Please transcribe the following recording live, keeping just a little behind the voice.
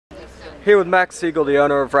Here with Max Siegel, the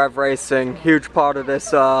owner of Rev Racing, huge part of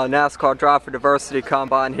this NASCAR Drive for Diversity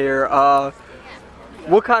Combine here.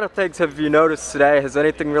 What kind of things have you noticed today? Has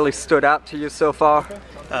anything really stood out to you so far?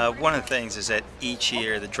 One of the things is that each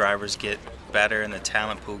year the drivers get better and the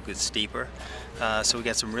talent pool gets deeper. So we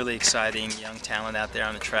got some really exciting young talent out there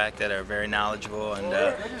on the track that are very knowledgeable, and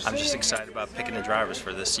I'm just excited about picking the drivers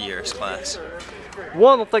for this year's class.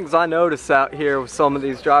 One of the things I notice out here with some of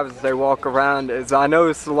these drivers as they walk around is I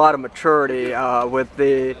notice a lot of maturity with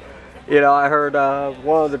the, I heard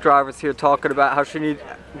one of the drivers here talking about how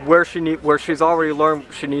where she's already learned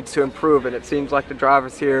she needs to improve, and it seems like the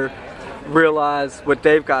drivers here realize what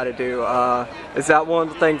they've got to do. Is that one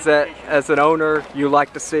of the things that, as an owner, you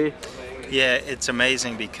like to see? Yeah, it's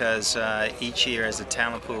amazing because each year as the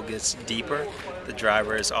talent pool gets deeper, the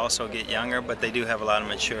drivers also get younger, but they do have a lot of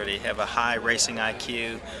maturity, have a high racing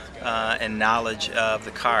IQ and knowledge of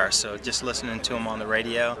the car. So just listening to them on the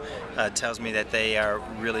radio tells me that they are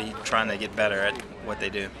really trying to get better at what they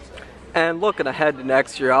do. And looking ahead to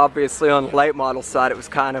next year, obviously on the late model side, it was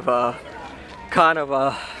kind of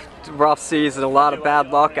a rough season, a lot of bad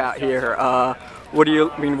luck out here. What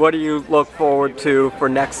do you look forward to for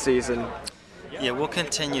next season? Yeah, we'll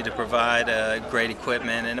continue to provide great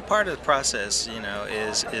equipment, and a part of the process,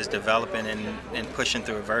 is developing and pushing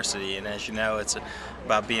through adversity. And as you know, it's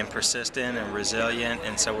about being persistent and resilient.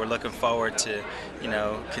 And so we're looking forward to,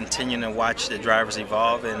 continuing to watch the drivers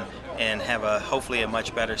evolve and have hopefully a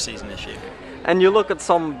much better season this year. And you look at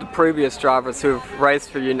some of the previous drivers who've raced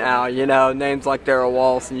for you now, names like Darrell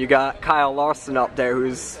Walsh, and you got Kyle Larson up there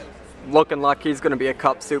who's looking like he's going to be a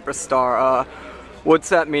Cup superstar. What's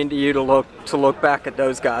that mean to you to look back at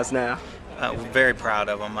those guys now? We're very proud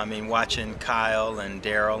of them. I mean, watching Kyle and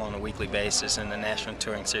Darrell on a weekly basis in the National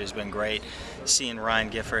Touring Series has been great. Seeing Ryan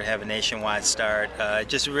Gifford have a nationwide start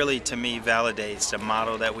just really, to me, validates the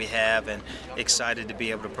model that we have, and excited to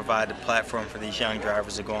be able to provide a platform for these young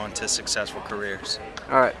drivers to go on to successful careers.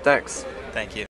 All right, thanks. Thank you.